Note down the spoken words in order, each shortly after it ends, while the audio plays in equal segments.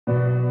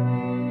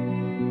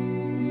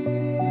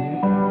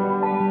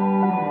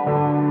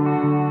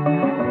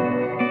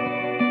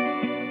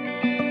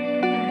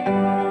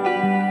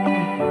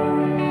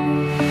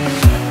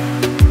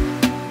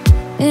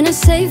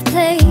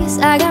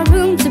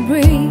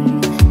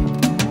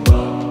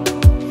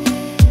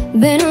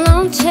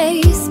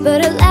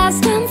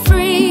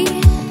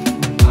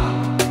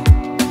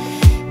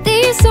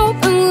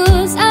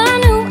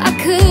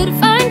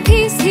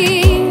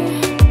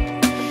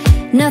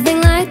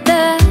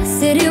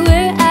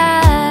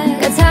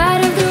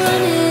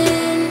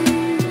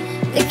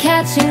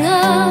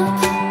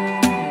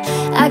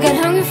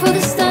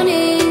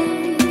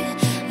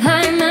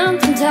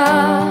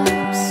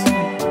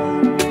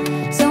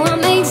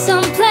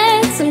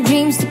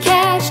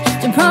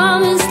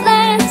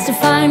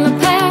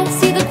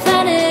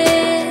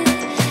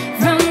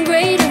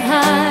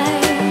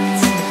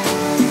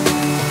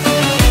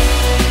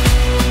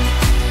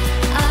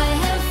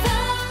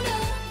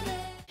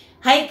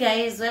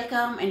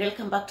and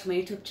welcome back to my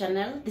YouTube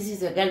channel. This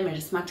is your girl Mary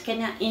Smart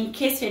Kenya. In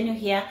case you're new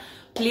here,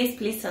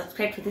 please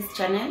subscribe to this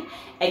channel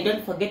and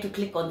don't forget to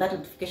click on that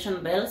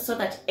notification bell so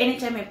that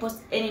anytime I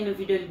post any new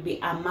video, you'll be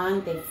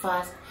among the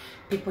first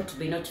people to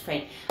be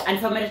notified. And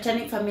for my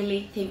returning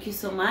family, thank you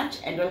so much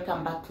and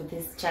welcome back to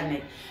this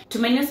channel. To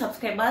my new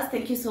subscribers,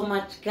 thank you so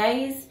much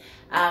guys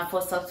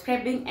for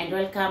subscribing and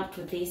welcome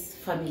to this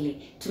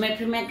family. To my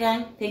premier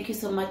gang, thank you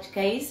so much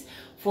guys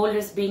for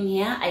always being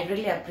here. I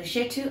really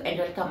appreciate you and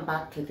welcome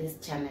back to this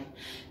channel.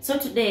 So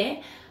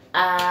today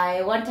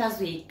I want us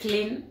to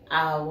clean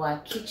our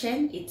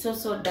kitchen. It's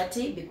also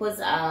dirty because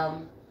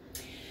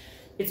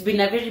it's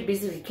been a very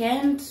busy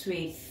weekend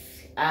with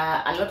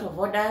a lot of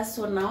orders.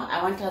 So now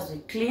I want us to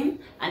clean,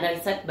 and I'll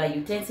start by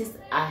utensils.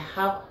 I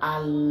have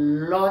a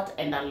lot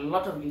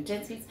of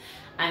utensils,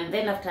 and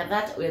then after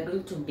that we're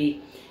going to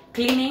be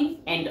cleaning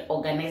and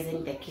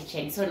organizing the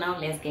kitchen. So now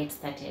let's get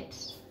started.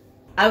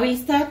 I will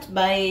start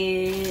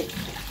by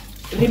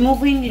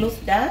removing loose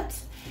dirt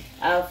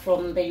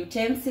from the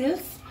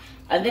utensils,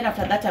 and then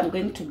after that I'm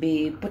going to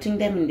be putting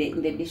them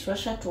in the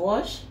dishwasher to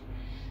wash.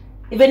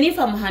 Even if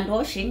I'm hand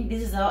washing,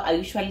 this is how I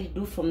usually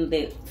do from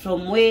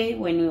way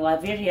when we were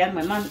very young.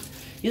 My mom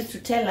used to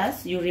tell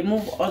us you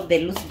remove all the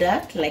loose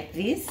dirt like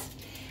this,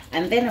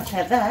 and then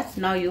after that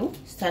now you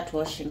start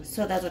washing.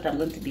 So that's what I'm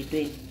going to be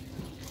doing.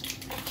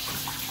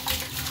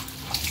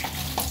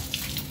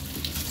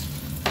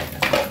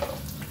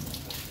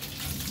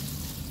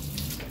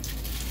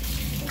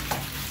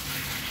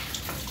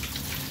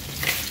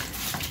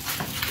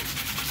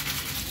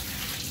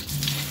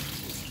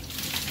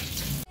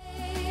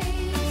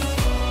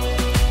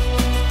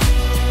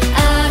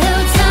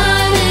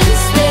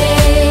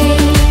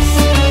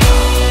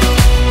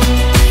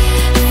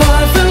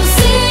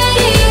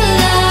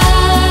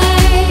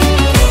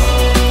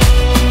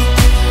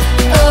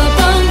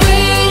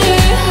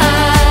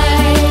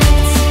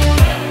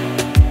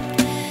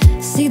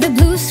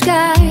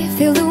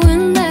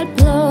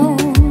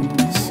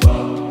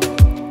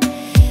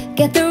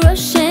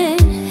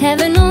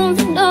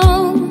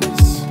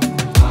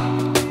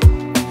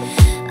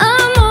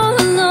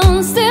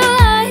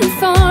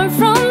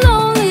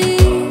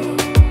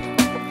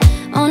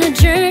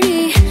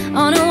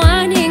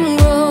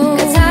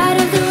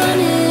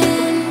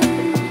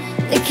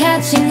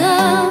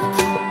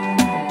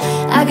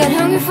 I got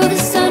hungry for the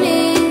sun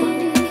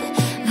in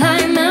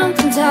high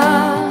mountain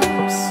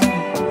tops,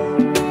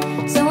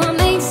 so I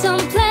made some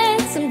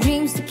plans, some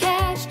dreams to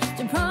catch,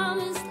 to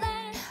promised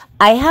land.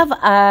 I have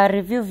a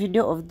review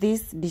video of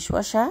this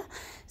dishwasher,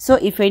 so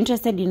if you're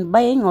interested in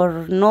buying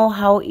or know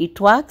how it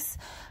works,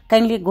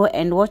 kindly go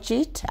and watch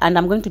it, and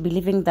I'm going to be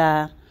leaving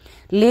the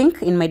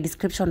link in my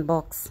description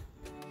box.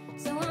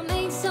 So I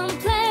made some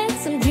plans,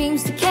 some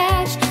dreams to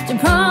catch, to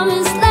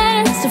promised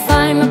lands, to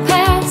find my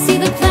path, see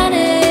the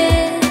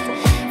planet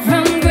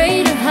from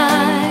greater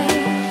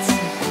heights.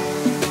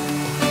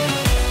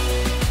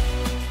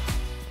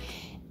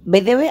 By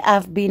the way,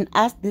 I've been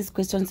asked these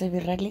questions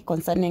severally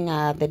concerning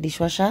the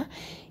dishwasher.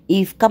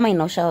 If kama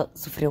inaosha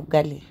sufuria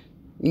ugali.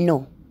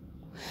 No.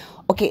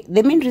 Okay,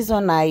 the main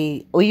reason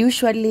we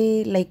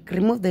usually like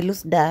remove the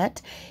loose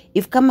dirt,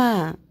 if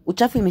kama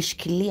uchafu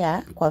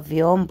imeshikilia kwa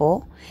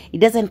vyombo, it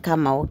doesn't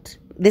come out.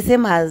 The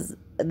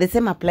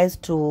same applies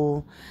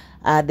to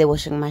the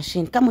washing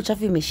machine. Kama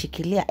uchafu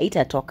imeshikilia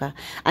itatoka.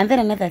 And then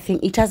another thing,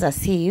 it has a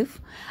sieve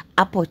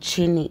hapo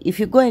chini. If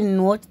you go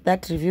and watch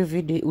that review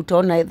video,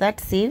 utaona that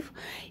sieve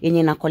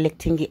yenye na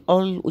collecting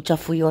all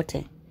uchafu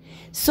yote.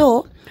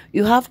 So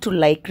you have to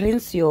like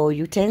rinse your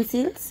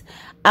utensils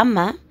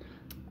ama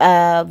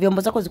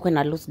vyombo zako zikuwe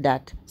na loose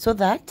dirt so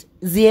that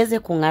ziweze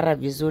kung'ara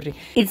vizuri.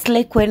 It's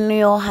like when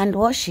you're hand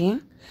washing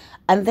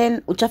and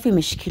then uchafu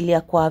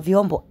imeshikilia kwa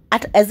vyombo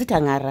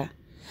hazitang'ara.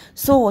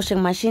 So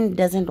washing machine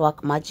doesn't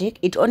work magic.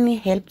 It only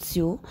helps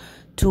you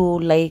to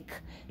like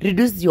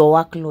reduce your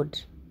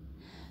workload.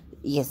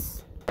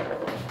 Yes.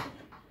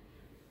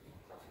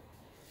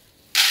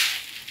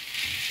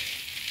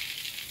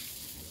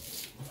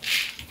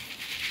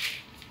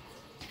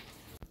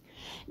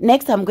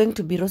 Next, I'm going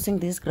to be roasting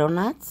these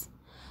groundnuts.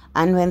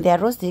 And when they are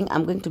roasting,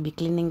 I'm going to be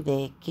cleaning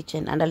the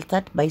kitchen. And I'll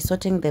start by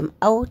sorting them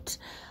out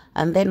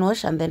and then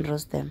wash and then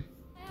roast them.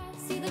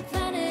 See the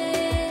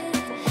planet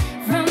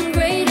from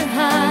greater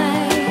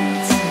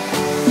heights.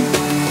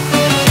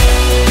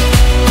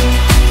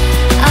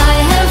 I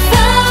have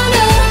found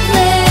a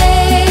place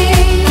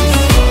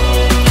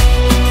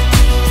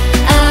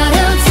out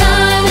of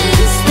time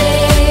and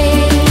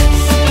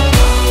space,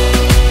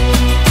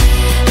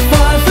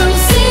 far from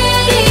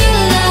city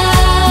lights,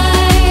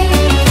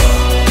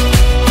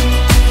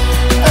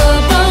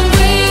 up on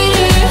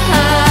greater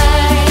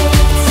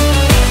heights.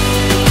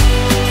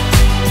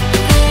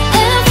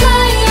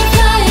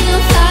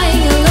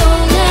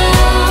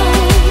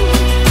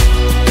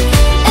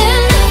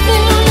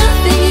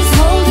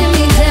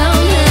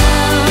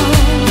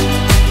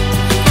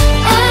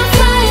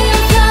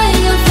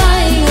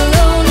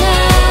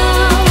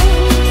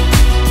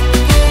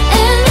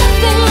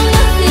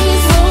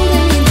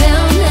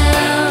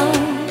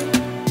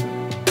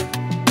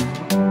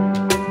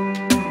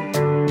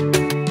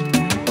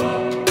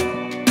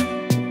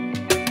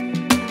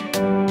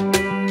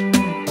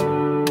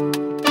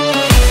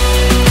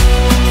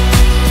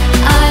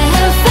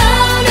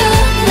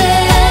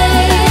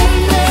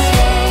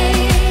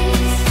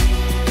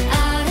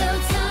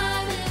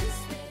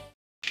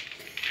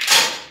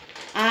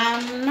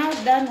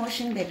 almost done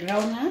washing the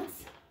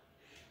groundnuts.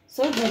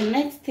 So the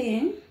next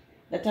thing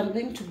that I'm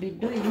going to be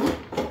doing,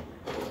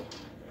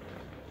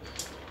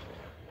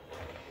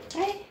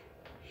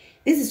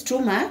 this is too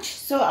much,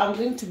 so I'm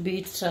going to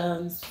be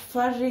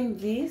transferring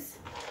this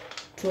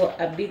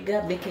to a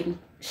bigger baking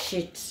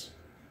sheet.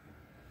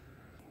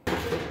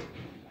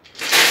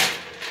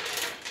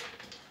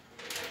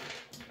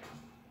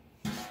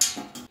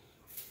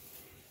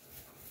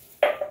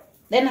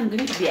 Then I'm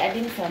going to be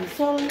adding some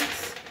salt,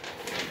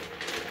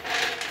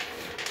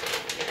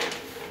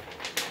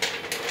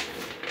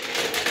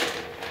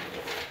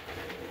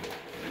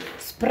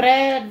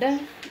 spread,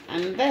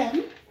 and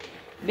then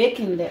bake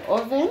in the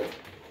oven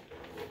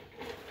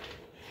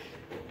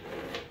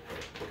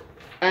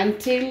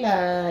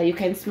until you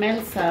can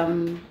smell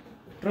some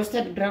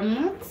roasted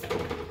groundnuts,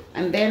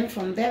 and then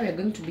from there we're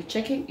going to be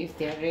checking if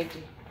they are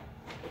ready.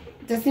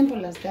 It's as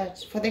simple as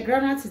that. For the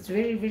groundnuts, it's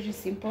very, very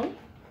simple.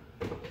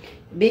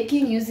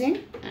 Baking using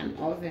an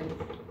oven.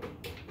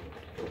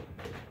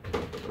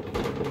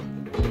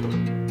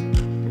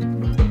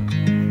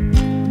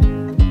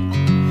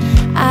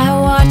 I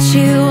watch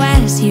you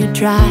as you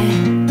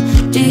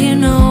drive. Do you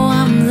know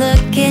I'm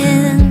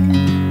looking?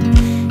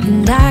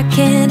 And I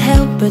can't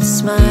help but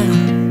smile.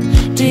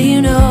 Do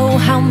you know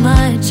how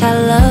much I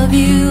love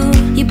you?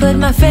 You put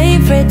my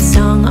favorite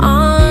song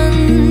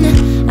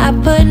on, I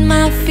put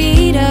my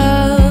feet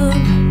up,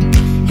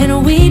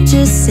 and we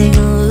just sing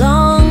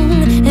along.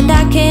 And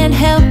I can't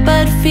help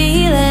but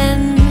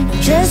feeling,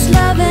 just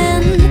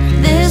loving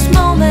this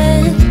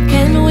moment.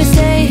 Can we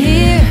stay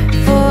here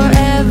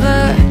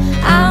forever?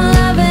 I'm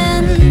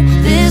loving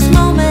this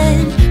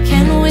moment.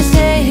 Can we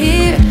stay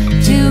here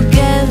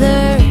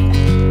together?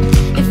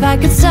 If I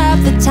could stop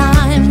the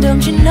time,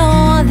 don't you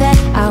know that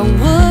I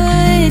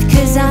would?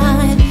 'Cause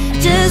I'm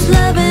just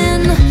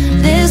loving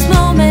this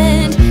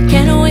moment.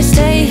 Can we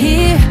stay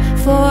here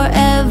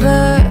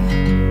forever?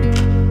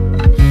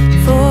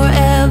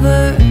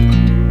 Forever.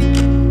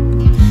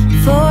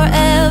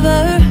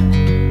 Forever.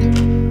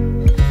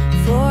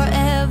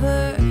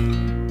 Forever.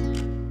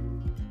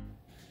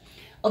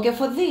 Okay,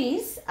 for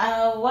this,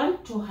 I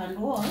want to hand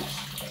wash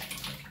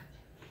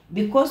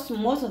because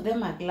most of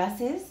them are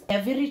glasses.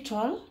 They're very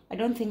tall. I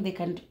don't think they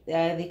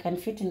can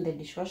fit in the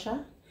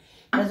dishwasher.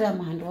 That's why I'm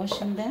hand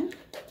washing them.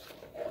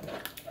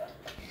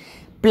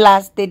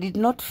 Plus, they did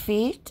not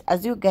fit.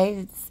 As you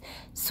guys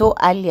saw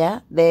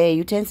earlier, the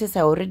utensils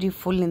are already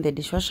full in the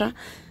dishwasher.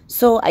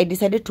 So I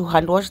decided to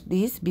hand wash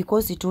this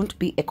because it won't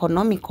be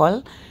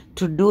economical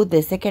to do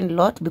the second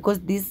lot, because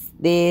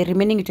the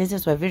remaining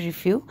utensils were very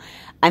few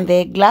and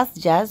the glass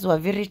jars were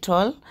very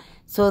tall,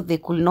 so they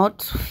could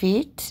not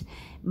fit.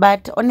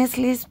 But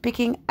honestly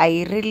speaking,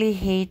 I really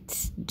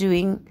hate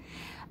doing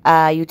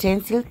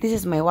utensils. This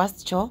is my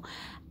worst chore.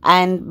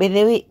 And by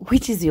the way,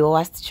 which is your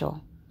worst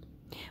chore?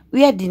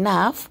 Weird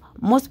enough,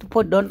 most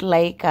people don't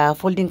like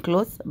folding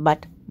clothes,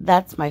 but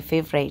that's my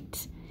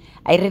favorite.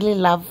 I really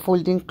love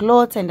folding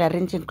clothes and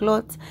arranging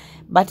clothes,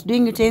 but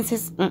doing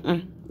utensils,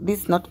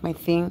 this is not my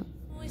thing.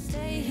 We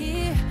stay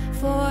here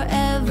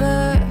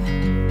forever.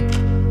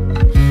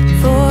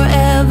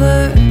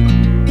 Forever.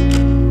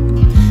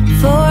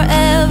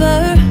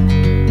 Forever.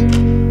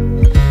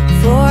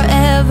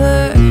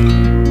 Forever.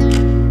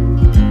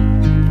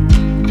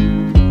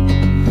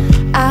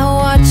 I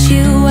watch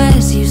you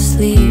as you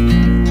sleep.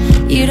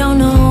 You don't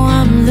know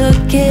I'm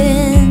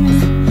looking.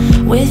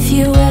 With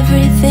you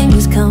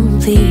everything's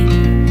complete.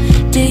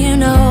 Do you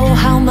know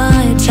how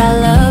much I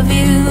love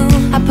you?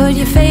 I put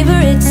your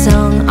favorite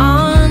song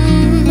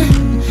on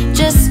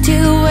just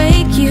to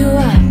wake you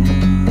up.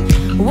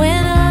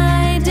 When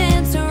I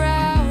dance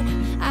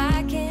around,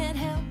 I can't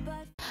help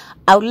but...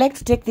 I would like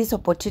to take this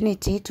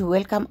opportunity to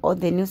welcome all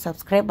the new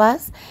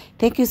subscribers.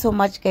 Thank you so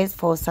much, guys,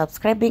 for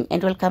subscribing,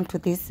 and welcome to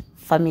this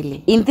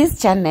family. In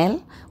this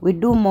channel, we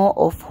do more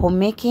of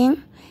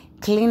homemaking,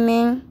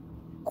 cleaning,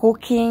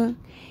 cooking,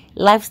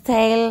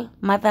 lifestyle,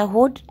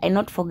 motherhood, and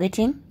not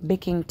forgetting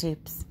baking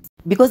tips,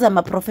 because I'm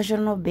a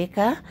professional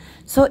baker.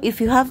 So if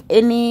you have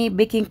any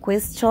baking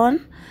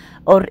question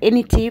or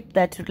any tip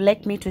that you'd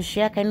like me to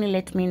share, kindly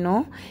let me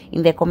know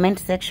in the comment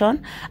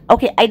section.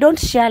 Okay, I don't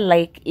share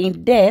like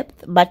in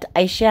depth, but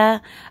I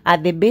share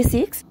the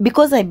basics,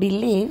 because I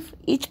believe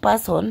each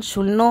person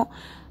should know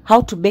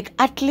how to bake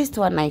at least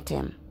one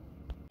item.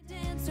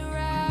 Dance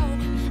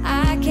around,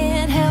 I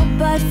can't help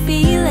but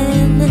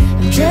feeling,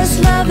 I'm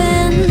just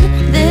loving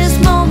this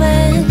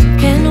moment.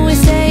 Can we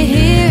stay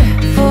here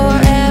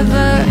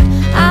forever?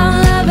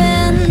 I'm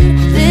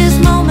loving this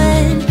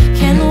moment.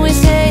 Can we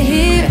stay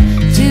here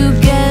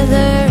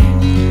together?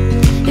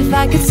 If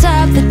I could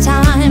stop the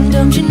time,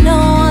 don't you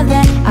know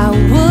that I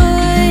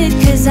would?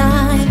 'Cause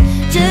I'm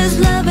just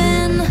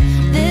loving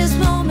this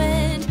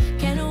moment.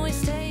 Can we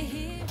stay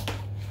here?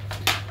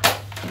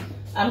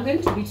 I'm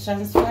going to be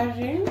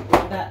transferring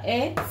the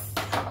eggs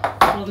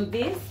from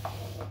this.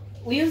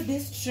 We use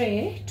this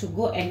tray to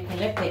go and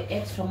collect the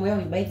eggs from where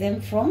we buy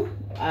them from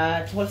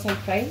at wholesale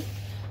price,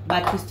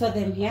 but we store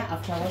them here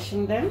after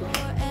washing them.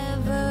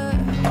 Forever,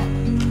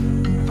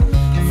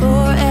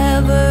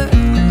 forever,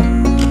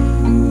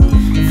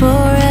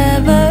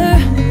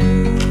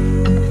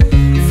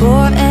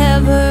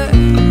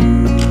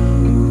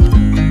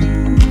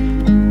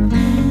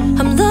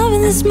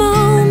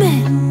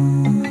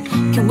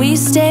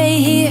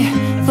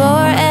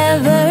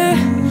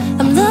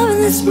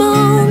 this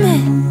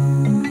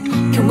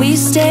moment. Can we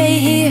stay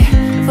here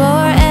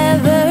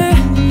forever?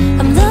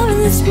 I'm loving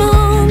this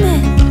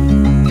moment.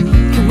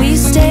 Can we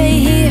stay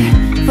here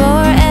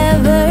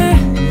forever?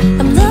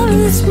 I'm loving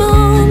this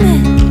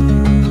moment.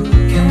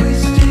 Can we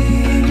stay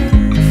here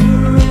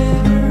forever?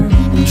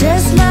 I'm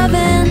just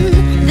loving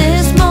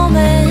this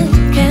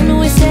moment. Can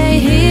we stay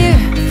here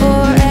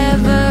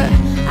forever?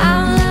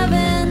 I'm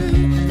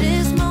loving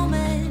this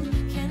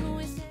moment. Can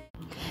we stay?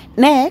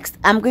 Next,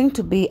 I'm going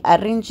to be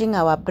arranging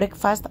our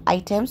breakfast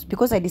items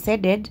because I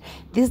decided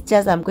these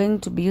jars I'm going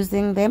to be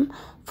using them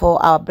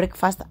for our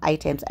breakfast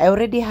items. I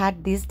already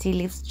had this tea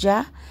leaves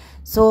jar,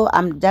 so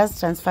I'm just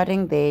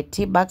transferring the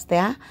tea bags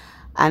there,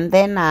 and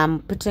then I'm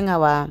putting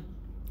our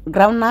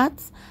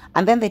groundnuts,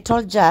 and then the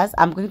tall jars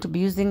I'm going to be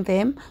using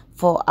them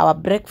for our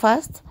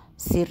breakfast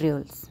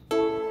cereals.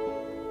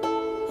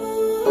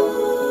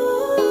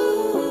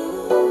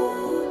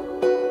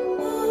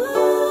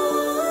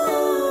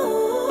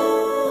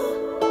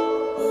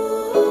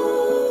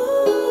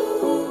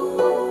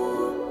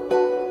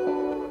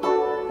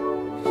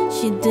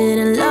 She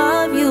didn't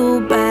love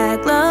you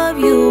back, love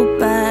you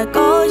back.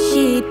 All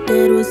she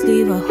did was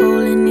leave a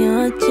hole in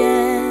your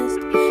chest.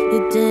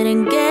 You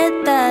didn't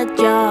get that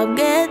job,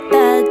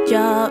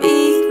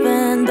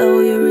 even though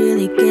you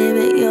really gave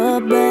it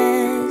your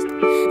best.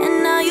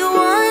 And now you're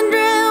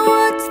wondering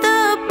what's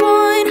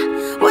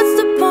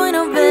the point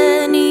of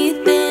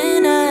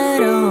anything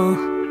at all.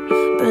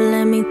 But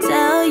let me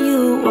tell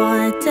you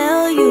what,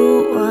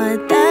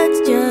 that's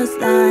just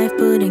life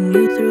putting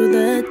you through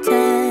the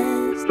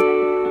test.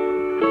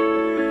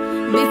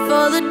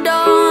 Before the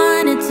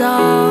dawn, it's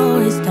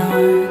always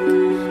dark.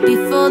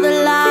 Before the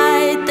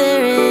light,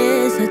 there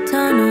is a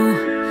tunnel.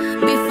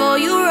 Before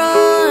you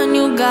run,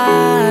 you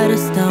gotta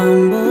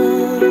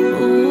stumble.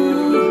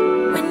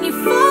 Ooh. When you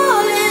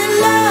fall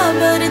in love,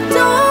 but it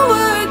don't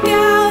work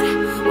out.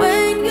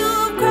 When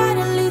you've cried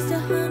at least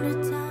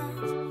 100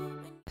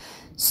 times.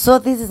 So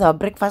this is our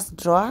breakfast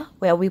drawer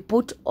where we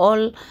put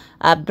all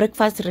our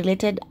breakfast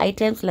related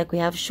items, like we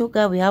have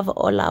sugar, we have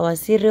all our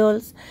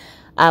cereals,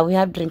 we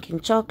have drinking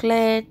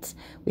chocolate,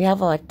 we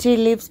have our tea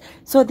leaves.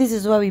 So this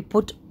is where we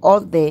put all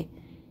the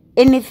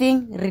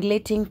anything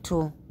relating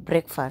to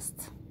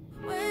breakfast.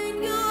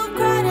 When you've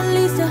cried at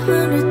least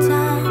 100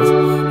 times.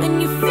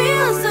 When you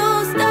feel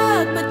so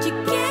stuck but you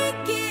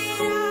can't get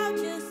out,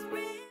 just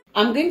breathe.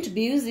 I'm going to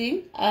be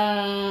using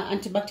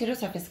antibacterial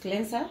surface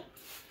cleanser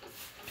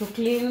to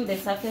clean the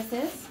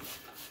surfaces.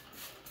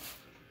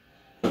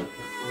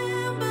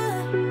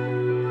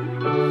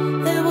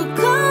 There will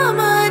come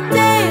a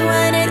day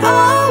when it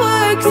all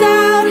works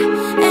out,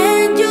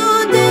 and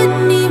you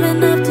didn't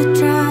even have to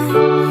try.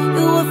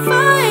 You will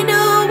find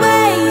a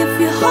way if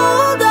you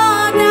hold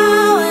on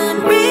now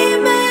and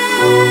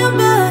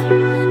remember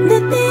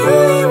that the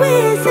only way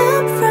is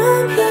up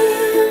from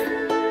here.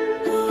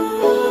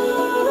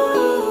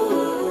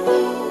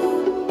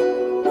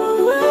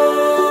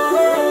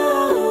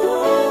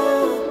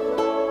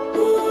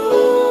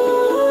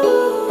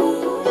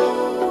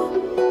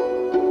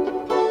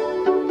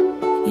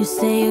 You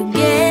say you're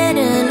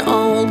getting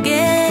old,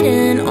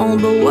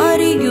 but what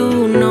do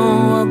you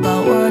know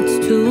about what's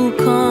to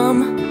come?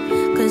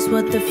 Cause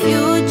what the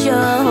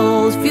future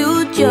holds,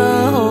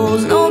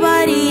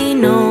 nobody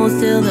knows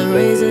till the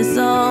race is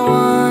all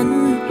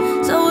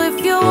won. So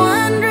if you're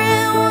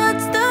wondering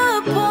what's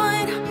the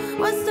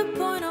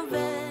point of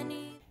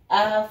any...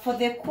 For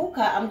the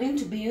cooker, I'm going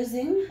to be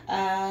using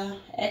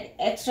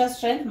extra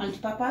strength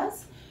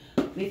multipurpose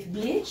with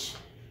bleach.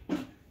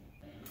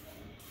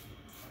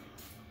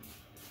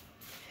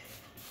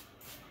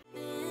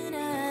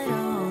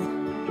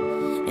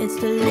 It's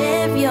to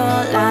live your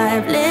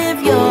life,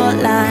 live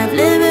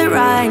it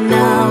right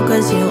now,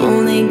 cause you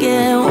only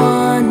get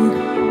one.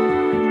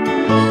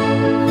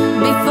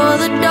 Before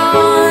the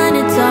dawn,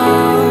 it's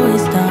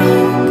always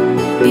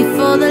dark.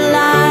 Before the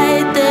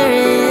light, there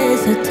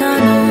is a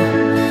tunnel.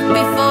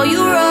 Before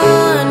you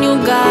run, you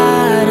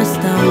gotta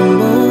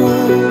stumble.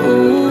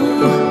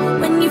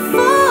 When you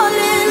fall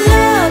in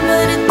love,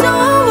 but it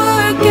don't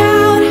work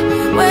out.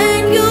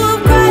 When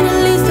you've cried at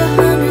least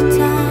 100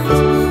 times.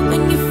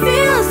 When you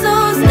feel so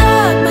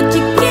stuck, but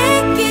you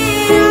can't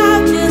get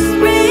out, just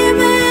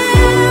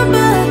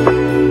remember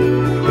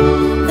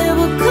there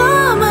will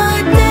come a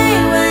day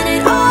when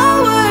it all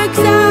works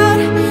out,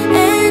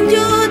 and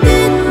you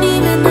didn't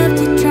even have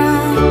to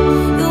try.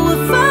 You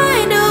will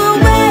find a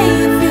way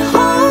if you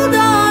hold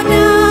on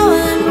now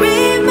and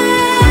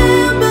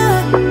remember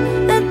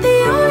that the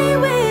only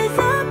way is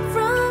up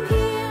from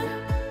here.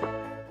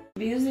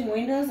 Be using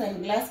windows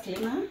and glass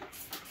cleaner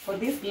for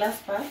this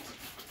glass part.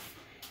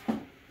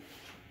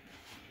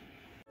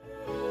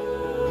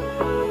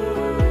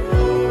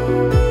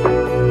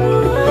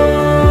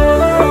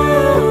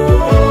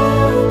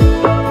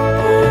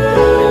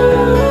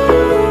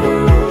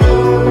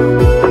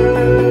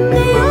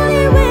 The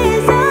only way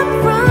is up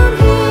from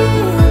here.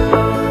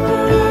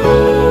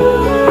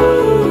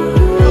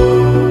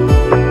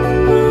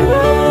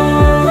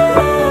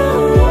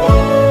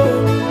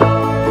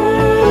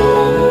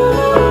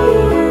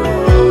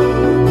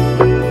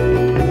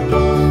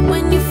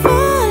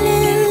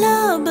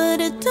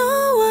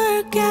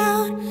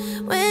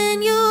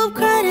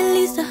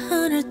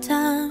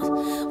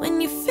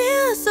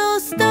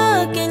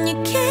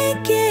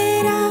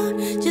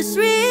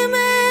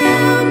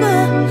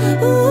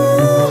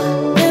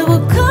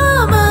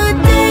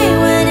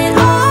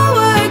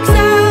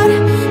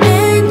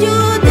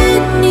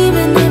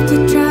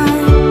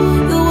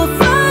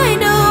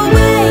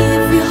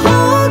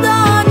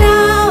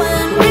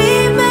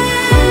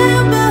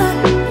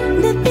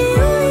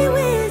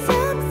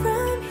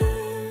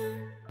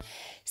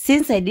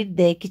 since I did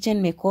the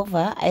kitchen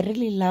makeover, I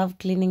really love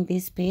cleaning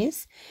this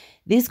space.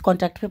 This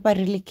contact paper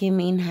really came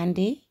in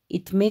handy.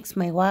 It makes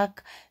my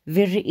work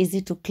very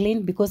easy to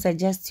clean because I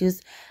just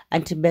use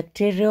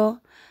antibacterial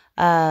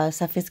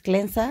surface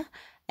cleanser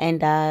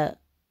and a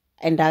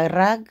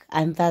rag,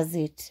 and that's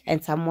it,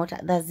 and some water.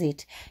 That's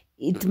it.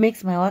 It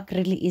makes my work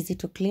really easy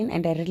to clean,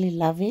 and I really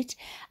love it.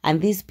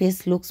 And this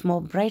space looks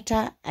more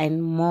brighter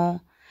and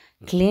more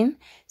clean.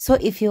 So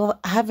if you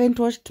haven't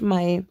watched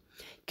my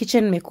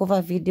kitchen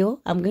makeover video,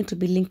 I'm going to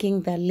be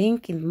linking the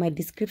link in my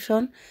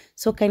description,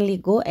 so kindly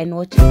go and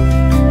watch it.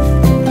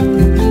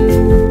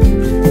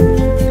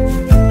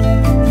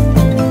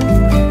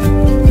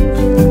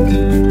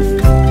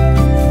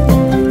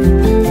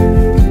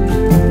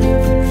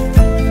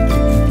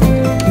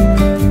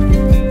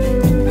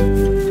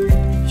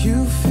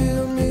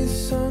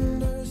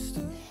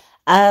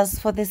 As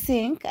for the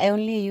sink, I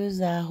only use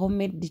a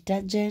homemade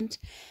detergent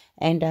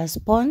and a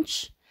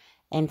sponge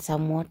and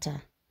some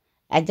water.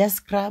 I just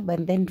scrub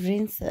and then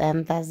rinse,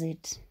 and that's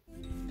it.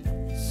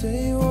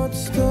 Say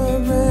what's the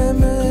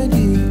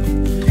remedy?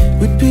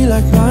 We'd be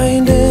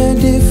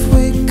like-minded if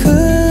we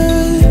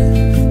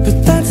could,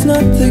 but that's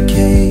not the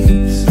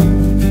case.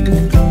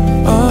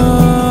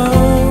 Oh,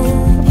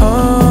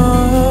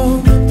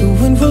 the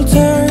wind will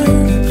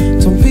turn,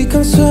 don't be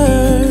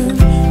concerned.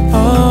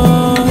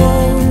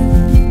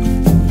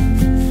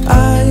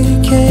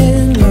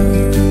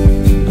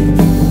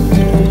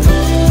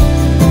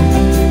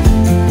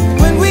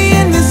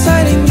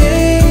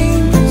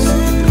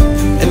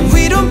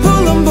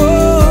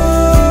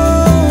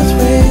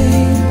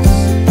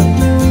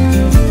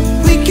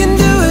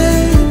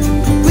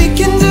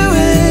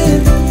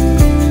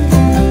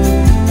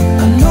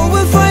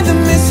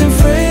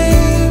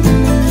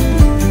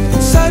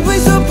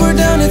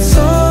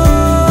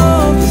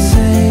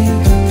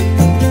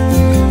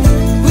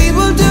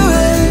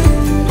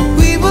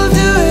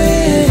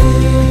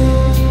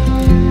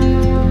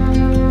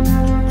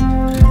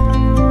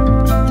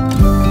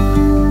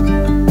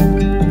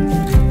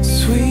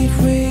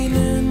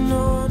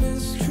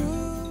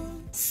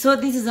 So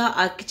this is how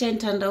our kitchen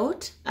turned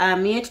out.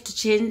 I'm yet to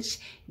change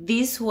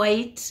this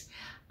white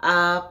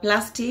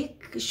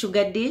plastic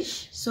sugar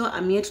dish. So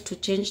I'm yet to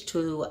change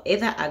to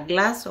either a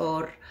glass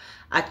or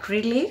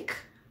acrylic.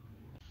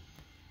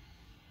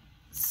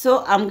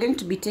 So I'm going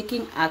to be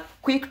taking a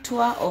quick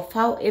tour of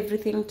how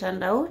everything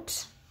turned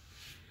out.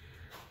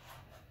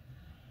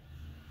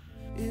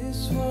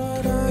 It's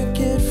what I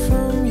get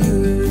from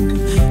you.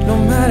 No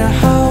matter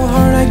how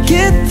hard I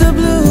get the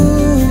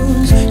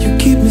blues, you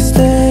keep me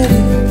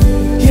steady.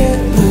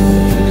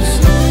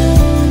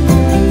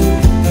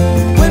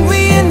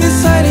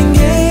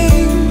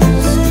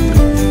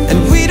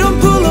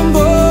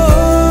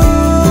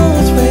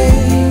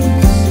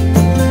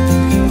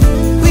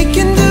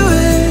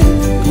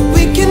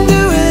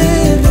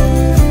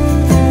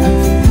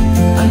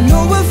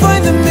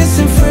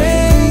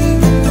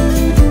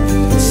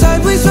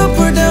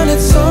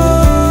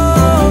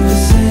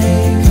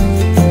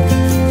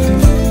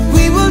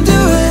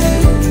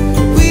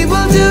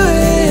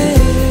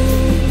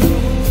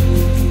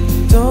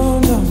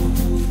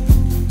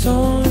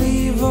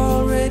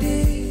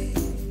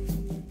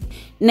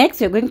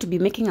 Next, we're going to be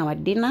making our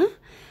dinner,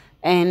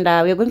 and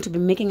we're going to be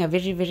making a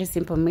very, very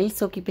simple meal.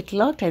 So keep it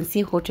locked and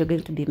see what we're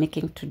going to be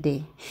making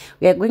today.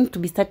 We are going to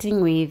be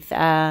starting with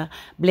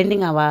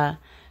blending our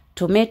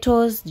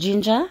tomatoes,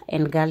 ginger,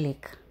 and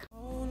garlic.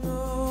 Oh,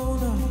 no,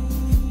 no.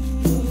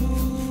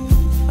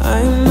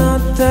 I'm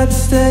not that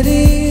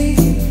steady.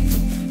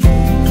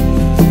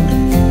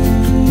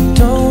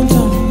 Don't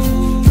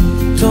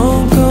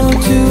go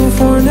too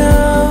far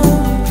now.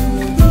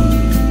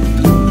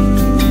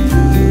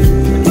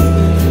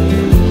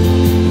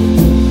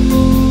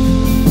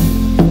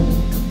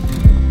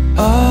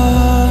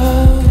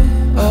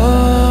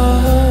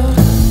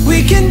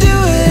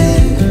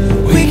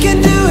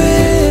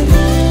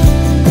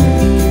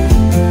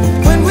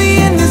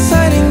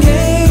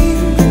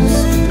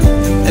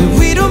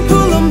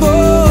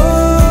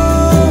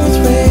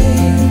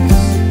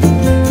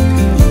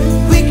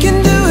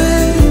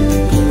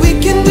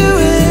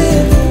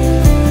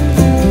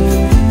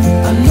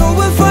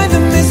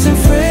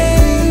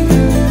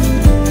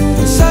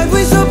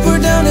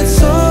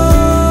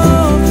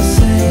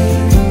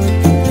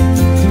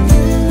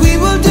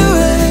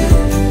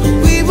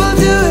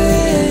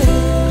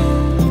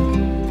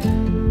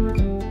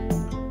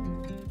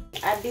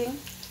 Adding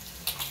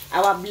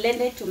our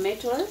blended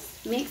tomatoes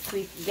mixed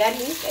with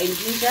garlic and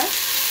ginger.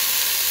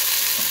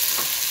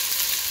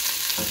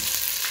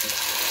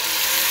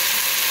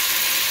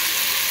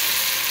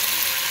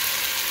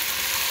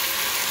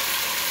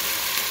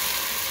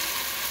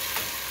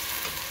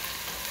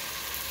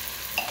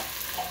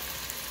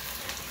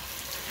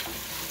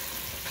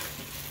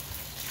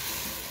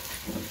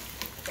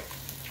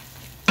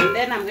 And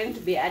then I'm going to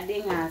be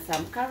adding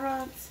some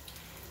carrots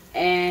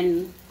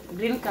and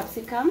green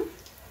capsicum,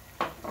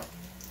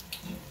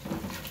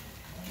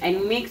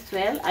 and mix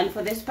well. And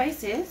for the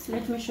spices,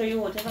 let me show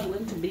you whatever I'm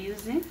going to be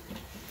using.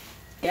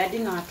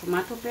 Adding our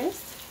tomato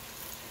paste,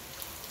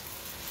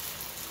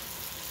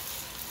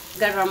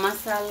 garam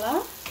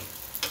masala,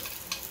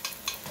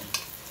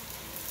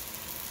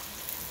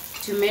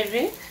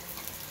 turmeric,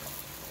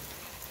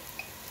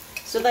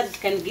 so that it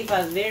can give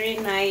a very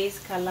nice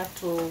color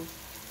to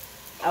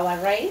our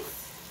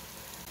rice,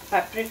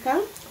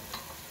 paprika,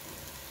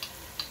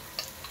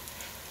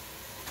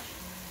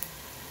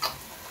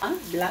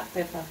 and black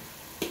pepper.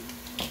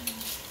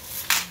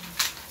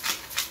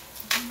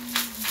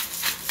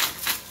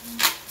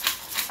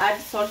 Add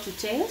salt to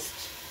taste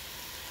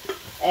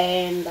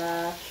and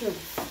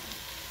cubes.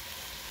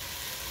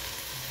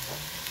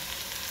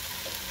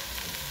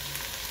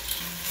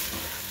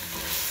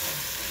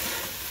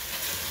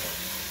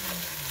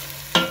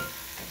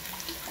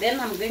 Then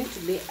I'm going to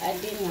be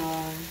adding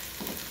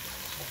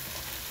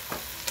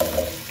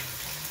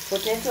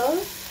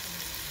potatoes,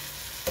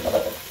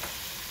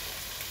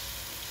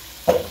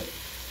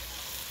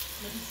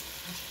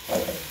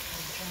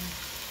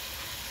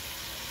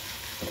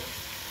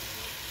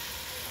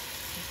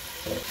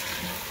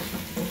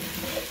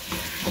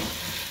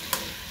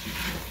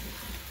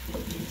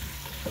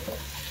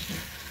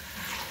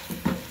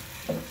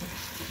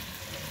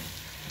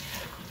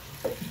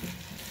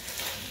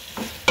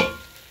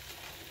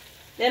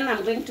 then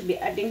I'm going to be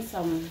adding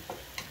some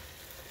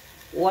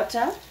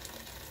water,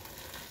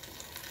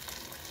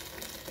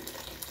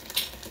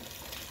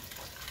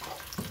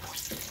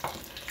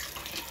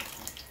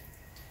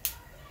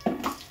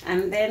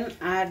 and then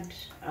add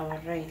our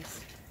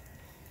rice.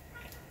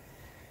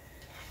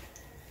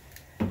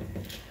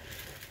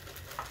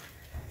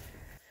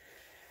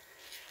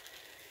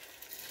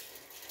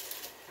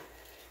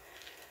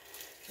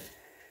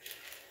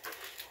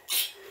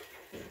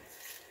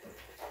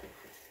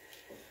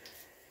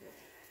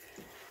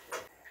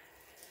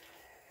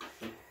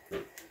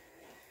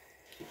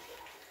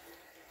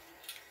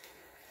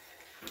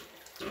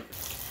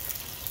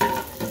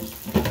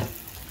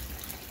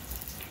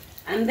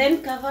 And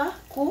then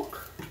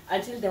cook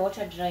until the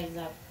water dries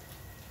up.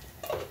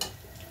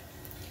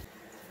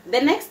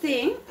 The next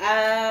thing,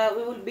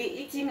 we will be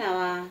eating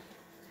our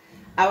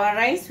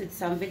rice with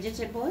some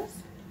vegetables.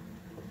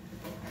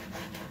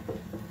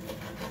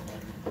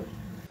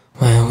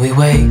 When we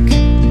wake,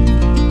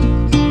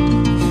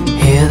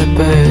 hear the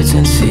birds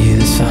and see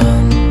the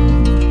sun.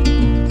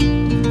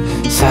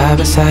 Side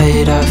by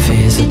side our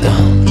fears are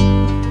done.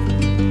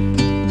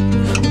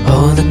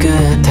 Oh, the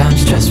good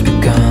times just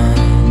begun.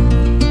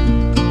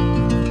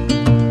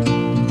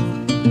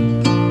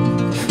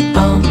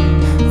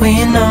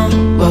 We know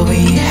what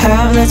we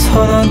have, let's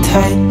hold on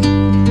tight.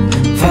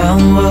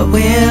 Found what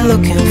we're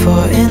looking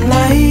for in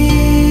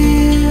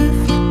life.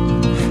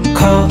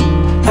 Call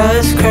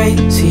us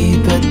crazy,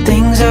 but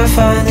things are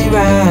finally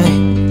right.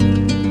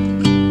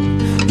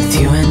 With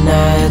you and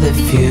I, the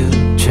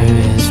future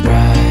is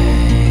bright.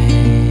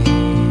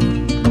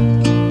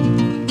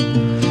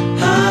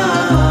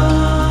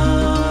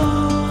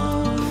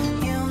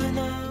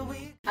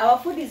 Our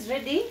food is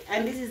ready,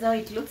 and this is how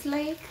it looks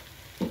like.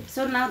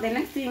 So now the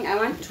next thing, I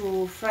want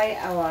to fry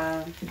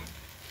our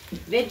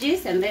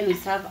veggies and then we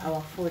serve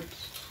our food.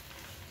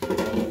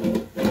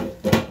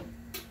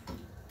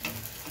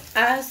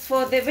 As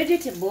for the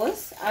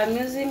vegetables, I'm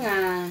using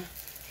a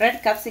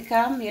red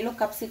capsicum, yellow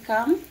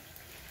capsicum,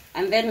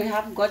 and then we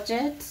have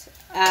gourget,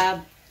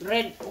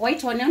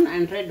 white onion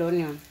and red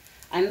onion.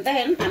 And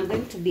then I'm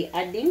going to be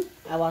adding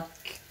our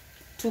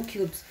 2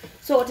 cubes.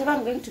 So whatever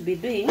I'm going to be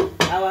doing,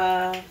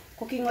 our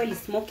cooking oil is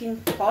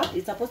smoking hot.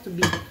 It's supposed to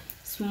be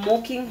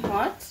smoking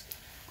hot,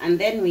 and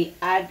then we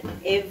add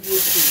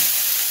everything.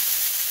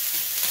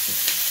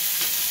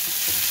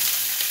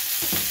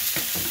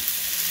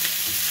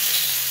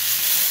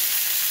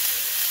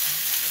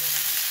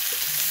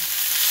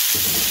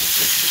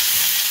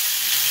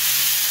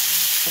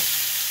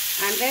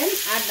 And then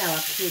add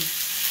our cubes.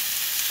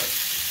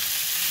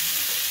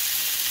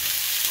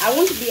 I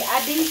won't be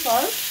adding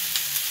salt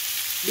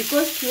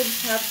because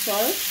cubes have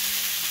salt.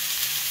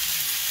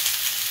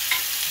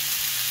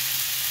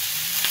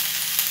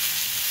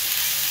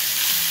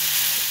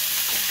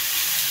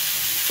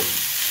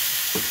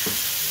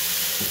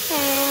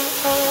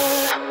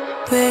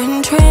 We're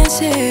in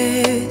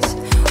trances,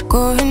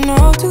 going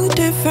off to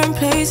different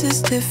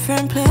places,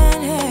 different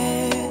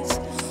planets.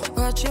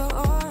 Watch your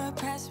aura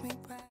pass me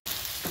by.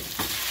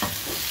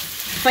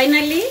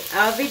 Finally,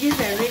 our veggies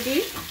are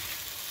ready.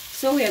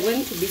 So we are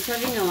going to be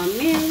serving our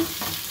meal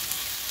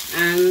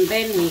and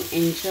then we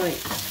enjoy.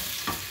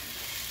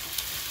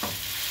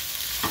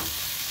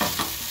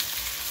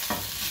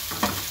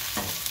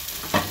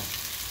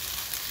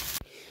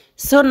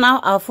 So now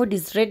our food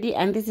is ready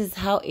and this is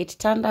how it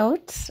turned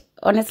out.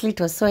 Honestly, it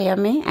was so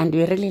yummy and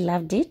we really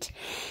loved it.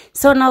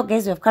 So now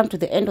guys, we have come to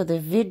the end of the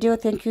video.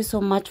 Thank you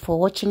so much for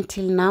watching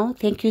till now.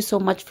 Thank you so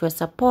much for your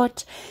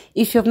support.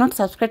 If you have not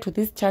subscribed to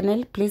this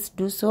channel, please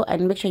do so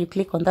and make sure you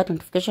click on that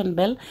notification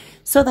bell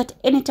so that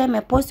anytime I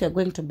post, you are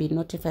going to be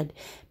notified.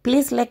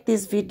 Please like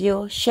this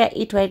video, share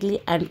it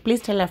widely, and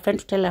please tell a friend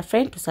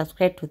to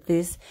subscribe to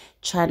this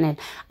channel.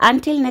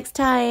 Until next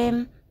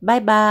time, bye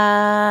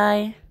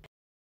bye.